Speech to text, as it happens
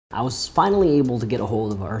I was finally able to get a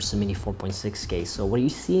hold of Ursa Mini 4.6K. So what you're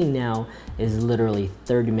seeing now is literally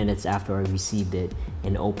 30 minutes after I received it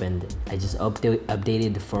and opened. I just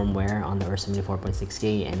updated the firmware on the Ursa Mini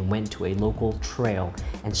 4.6K and went to a local trail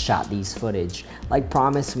and shot these footage. Like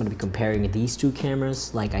promised, I'm going to be comparing these two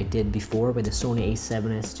cameras like I did before with the Sony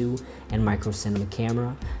a7S II and micro cinema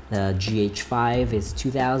camera. The GH5 is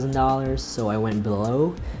 $2,000, so I went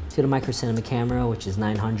below to the micro cinema camera, which is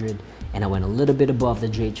 $900, and I went a little bit above the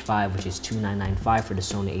GH5, which is $2,995 for the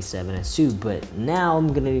Sony a7S II. But now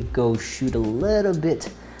I'm gonna go shoot a little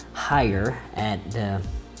bit higher at the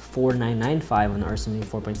 $4,995 on the Ursa Mini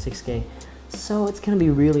 4.6K. So it's gonna be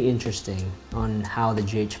really interesting on how the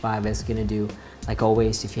GH5 is gonna do. Like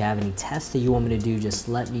always, if you have any tests that you want me to do, just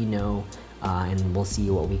let me know. And we'll see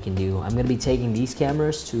what we can do. I'm gonna be taking these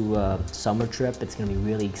cameras to a summer trip. It's gonna be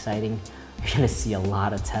really exciting. You're gonna see a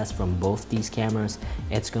lot of tests from both these cameras.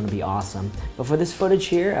 It's gonna be awesome. But for this footage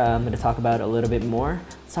here, I'm gonna talk about it a little bit more.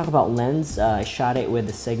 Let's talk about lens. I shot it with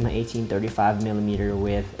the Sigma 18-35mm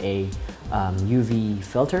with a UV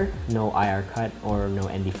filter, no IR cut or no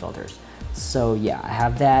ND filters. So yeah, I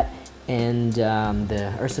have that. And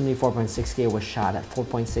the Ursa Mini 4.6K was shot at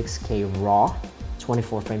 4.6K RAW,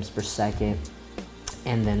 24 frames per second.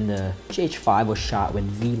 And then the GH5 was shot with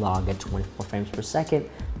Vlog at 24 frames per second,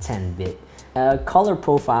 10-bit. Color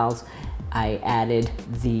profiles, I added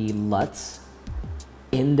the LUTs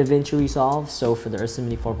in DaVinci Resolve. So for the Ursa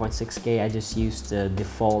Mini 4.6K, I just used the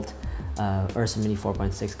default Ursa Mini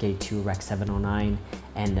 4.6K 2 Rec 709,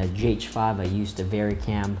 and the GH5 I used the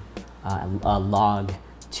Vericam Log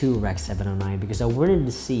 2 Rec 709 because I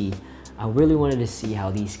really wanted to see how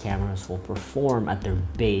these cameras will perform at their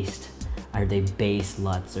base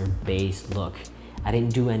LUTs or base look. I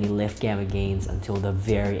didn't do any lift gamma gains until the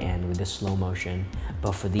very end with the slow motion,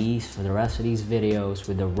 but for the rest of these videos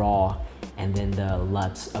with the raw and then the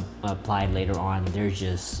LUTs applied later on, they're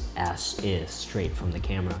just as is straight from the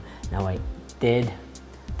camera. Now I did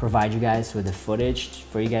provide you guys with the footage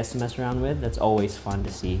for you guys to mess around with. That's always fun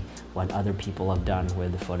to see what other people have done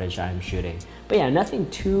with the footage I'm shooting. But yeah, nothing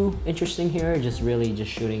too interesting here, just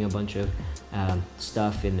shooting a bunch of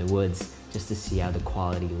stuff in the woods just to see how the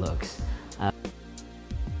quality looks.